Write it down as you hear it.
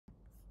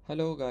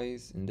Hello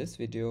guys, in this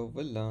video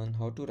we'll learn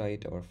how to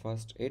write our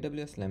first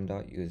AWS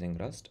Lambda using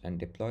Rust and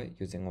deploy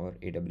using our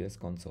AWS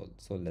console.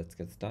 So let's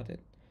get started.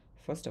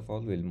 First of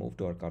all, we'll move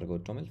to our cargo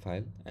toml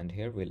file and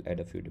here we'll add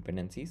a few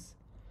dependencies.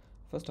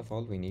 First of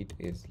all, we need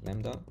is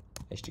Lambda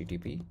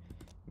HTTP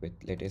with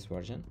latest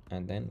version,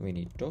 and then we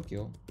need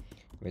Tokyo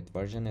with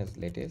version as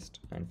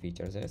latest and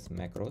features as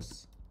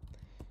macros,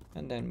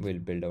 and then we'll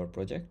build our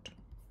project.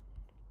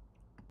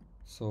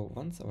 So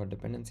once our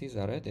dependencies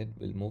are added,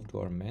 we'll move to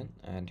our main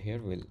and here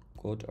we'll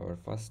go to our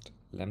first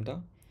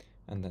Lambda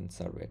and then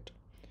serve it.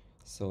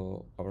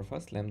 So our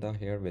first Lambda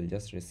here will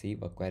just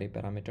receive a query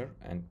parameter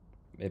and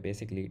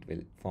basically it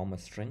will form a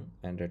string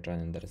and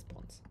return in the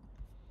response.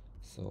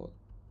 So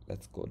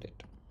let's code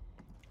it.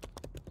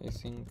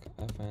 Async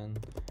fn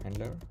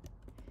handler,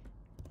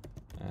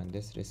 and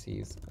this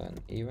receives an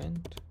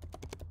event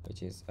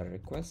which is a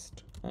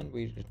request, and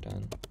we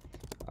return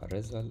a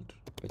result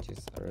which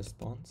is a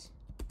response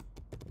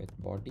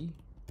with body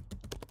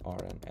or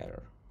an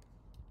error.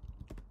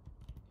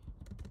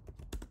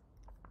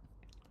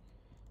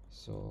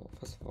 So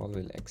first of all,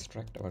 we'll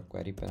extract our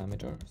query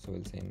parameter. So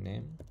we'll say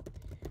name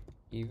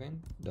event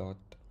dot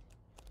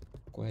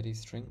query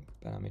string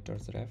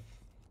parameters ref,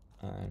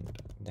 and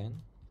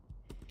then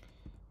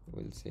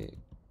we'll say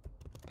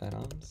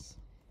params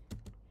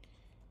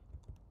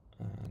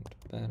and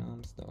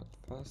params dot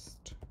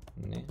first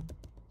name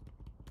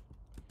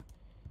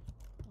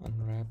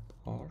unwrap,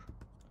 or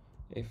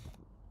if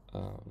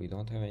we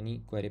don't have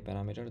any query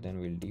parameter, then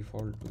we'll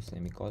default to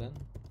semicolon.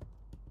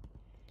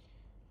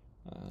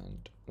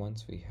 And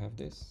once we have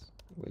this,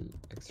 we'll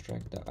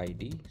extract the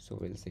ID. So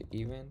we'll say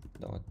event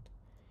dot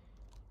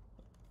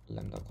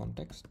lambda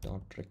context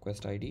dot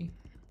request ID,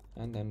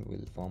 and then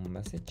we'll form a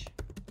message.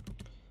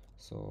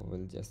 So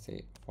we'll just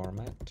say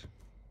format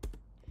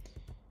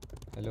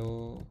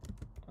hello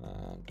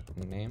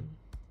and name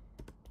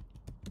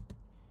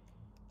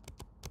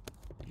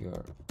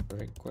your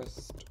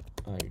request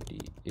ID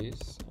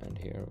is, and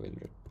here we'll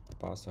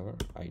pass our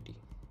ID.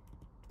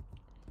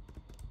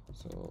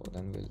 So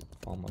then we'll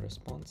form a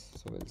response.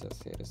 So we'll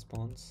just say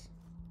response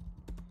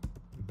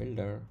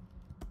builder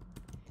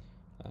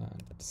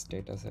and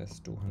status as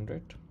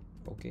 200,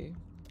 okay,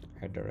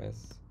 header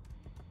as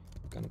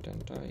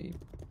content type,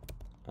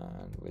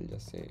 and we'll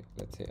just say,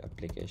 let's say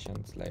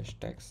application slash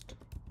text,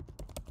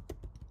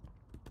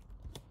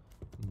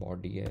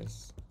 body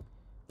as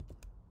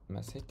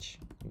message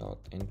dot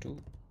into,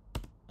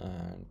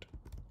 and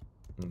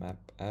map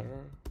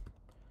error,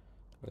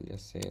 we'll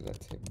just say,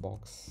 let's say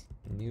box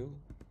new,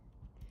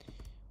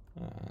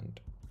 and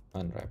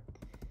unwrap,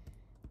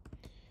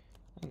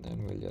 and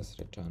then we'll just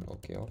return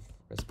okay of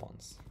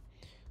response.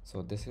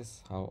 So this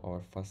is how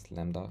our first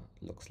Lambda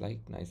looks like,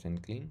 nice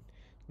and clean.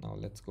 Now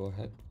let's go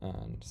ahead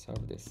and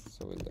serve this.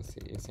 So we'll just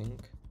say async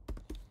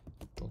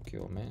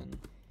Tokyo man,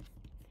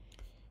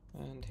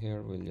 and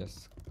here we'll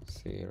just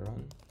say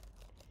run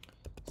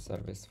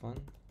service fun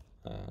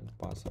and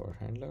pass our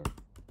handler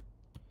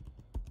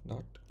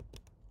dot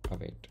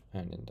await,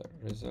 and in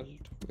the result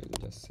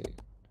we'll just say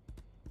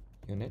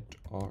unit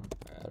or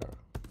error.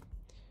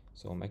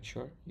 So make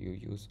sure you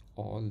use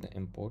all the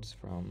imports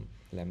from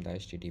Lambda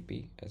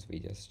HTTP as we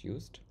just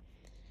used,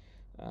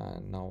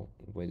 and now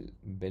we'll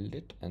build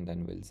it and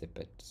then we'll zip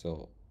it.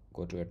 So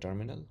go to your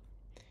terminal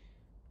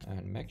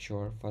and make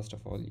sure first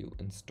of all you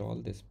install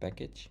this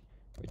package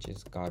which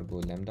is cargo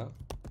lambda.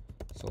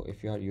 So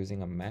if you are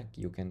using a Mac,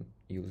 you can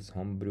use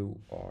Homebrew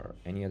or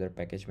any other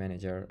package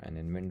manager, and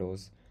in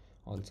Windows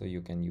also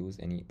you can use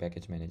any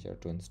package manager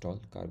to install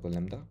cargo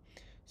lambda.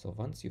 So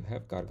once you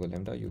have cargo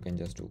lambda, you can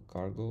just do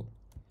cargo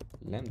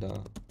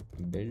lambda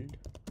build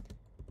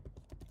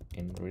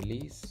in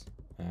release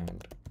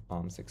and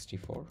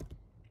ARM64.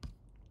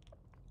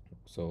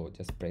 So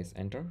just press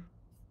enter.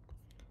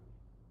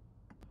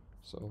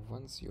 So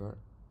once your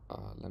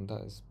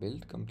lambda is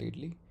built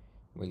completely,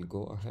 we'll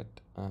go ahead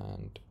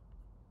and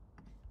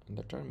in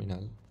the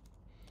terminal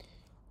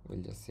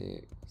we'll just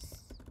say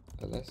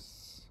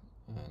ls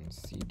and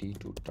cd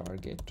to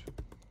target,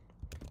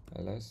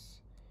 ls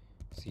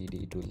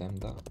cd to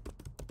lambda,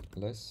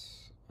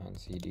 ls and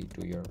cd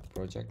to your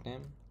project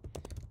name.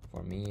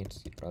 For me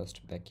it's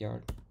Rust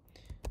backyard,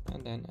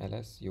 and then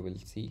ls you will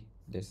see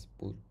this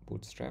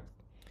bootstrap,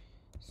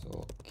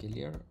 so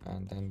clear,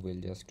 and then we'll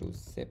just do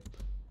zip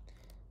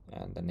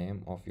and the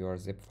name of your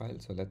zip file.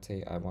 So let's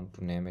say I want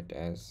to name it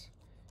as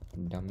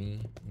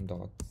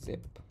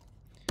dummy.zip,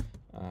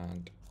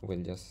 and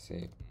we'll just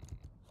say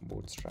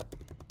bootstrap.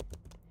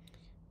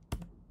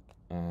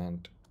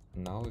 And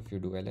now if you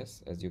do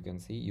ls, as you can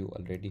see, you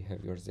already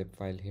have your zip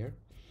file here.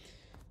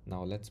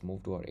 Now let's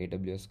move to our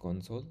AWS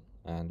console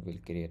and we'll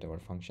create our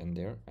function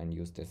there and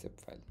use the zip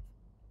file.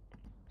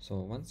 So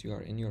once you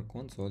are in your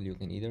console, you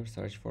can either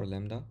search for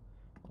lambda,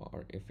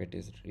 or if it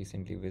is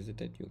recently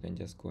visited, you can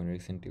just go and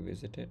recently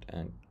visit it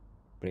and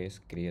press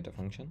create a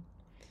function,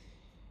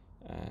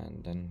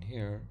 and then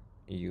here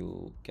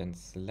you can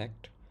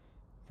select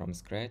from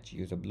scratch,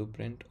 use a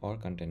blueprint or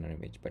container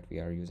image, but we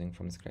are using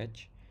from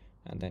scratch.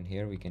 And then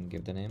here we can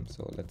give the name.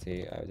 So let's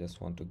say I just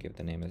want to give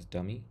the name as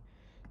dummy.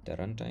 The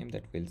runtime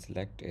that we'll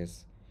select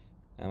is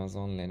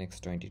Amazon Linux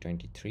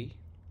 2023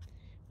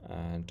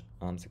 and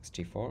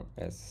ARM64,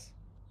 as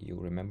you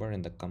remember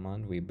in the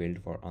command we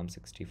build for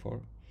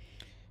ARM64,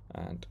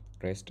 and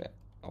rest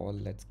all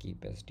let's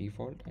keep as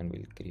default, and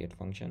we'll create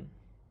function.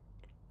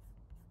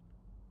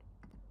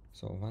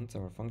 So once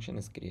our function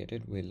is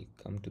created, we'll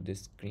come to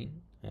this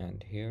screen,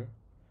 and here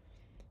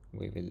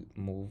we will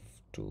move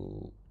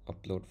to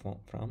upload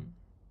from,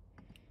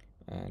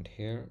 and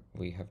here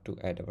we have to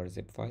add our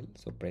zip file,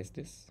 so press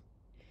this,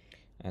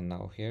 and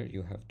now here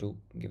you have to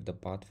give the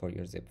path for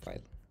your zip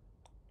file.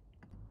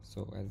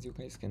 So as you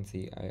guys can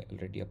see, I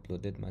already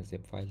uploaded my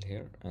zip file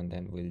here, and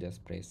then we'll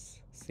just press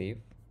save.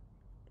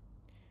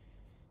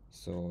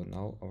 So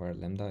now our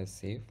Lambda is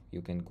safe.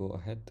 You can go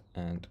ahead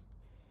and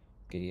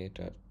create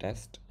a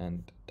test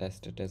and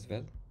test it as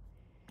well,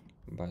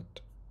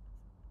 but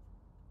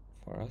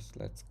for us,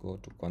 let's go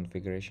to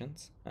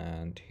configurations,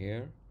 and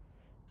here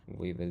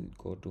we will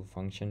go to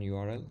function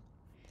URL,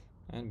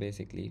 and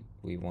basically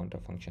we want a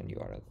function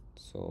URL,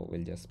 so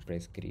we'll just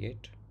press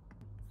create.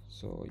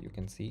 So you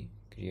can see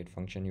create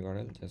function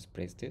URL, just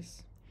press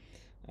this,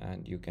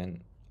 and you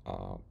can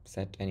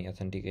set any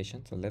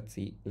authentication. So let's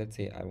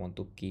say I want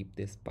to keep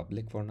this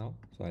public for now,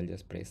 so I'll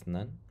just press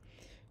none,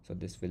 so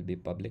this will be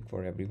public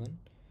for everyone,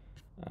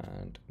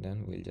 and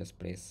then we'll just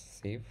press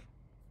save.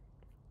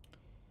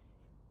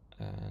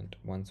 And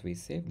once we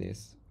save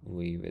this,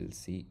 we will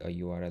see a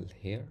URL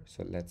here,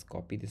 so let's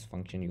copy this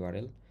function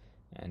URL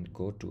and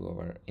go to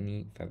our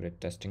any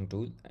favorite testing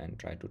tool and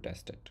try to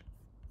test it.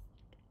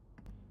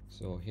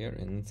 So here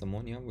in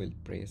Insomnia, we'll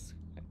press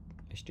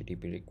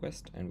HTTP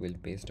request and we'll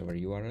paste our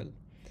URL,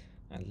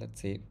 and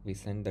let's say we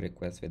send the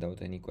request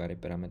without any query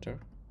parameter,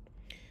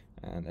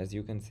 and as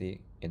you can see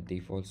it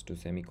defaults to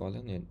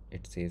semicolon, and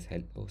it says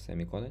hello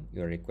semicolon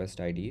your request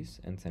ID is,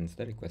 and sends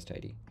the request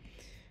ID.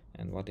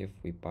 And what if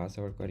we pass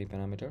our query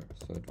parameter?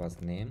 So it was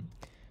name,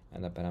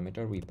 and the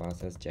parameter we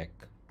pass as Jack.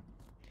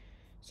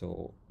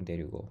 So there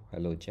you go,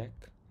 hello Jack.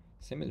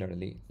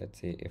 Similarly, let's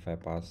say if I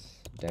pass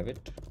David,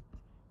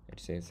 it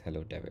says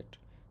hello David.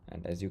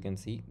 And as you can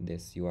see,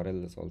 this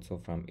URL is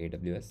also from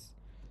AWS.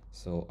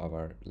 So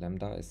our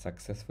Lambda is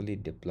successfully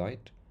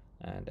deployed,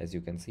 and as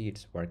you can see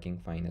it's working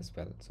fine as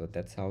well. So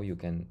that's how you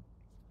can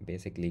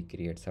basically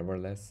create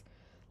serverless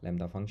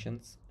Lambda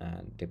functions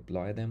and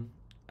deploy them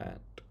and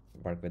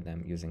work with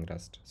them using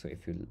Rust. So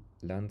if you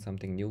learn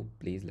something new,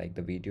 please like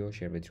the video,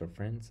 share with your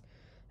friends,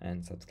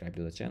 and subscribe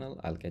to the channel.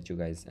 I'll catch you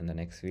guys in the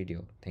next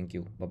video. Thank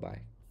you. Bye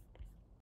bye.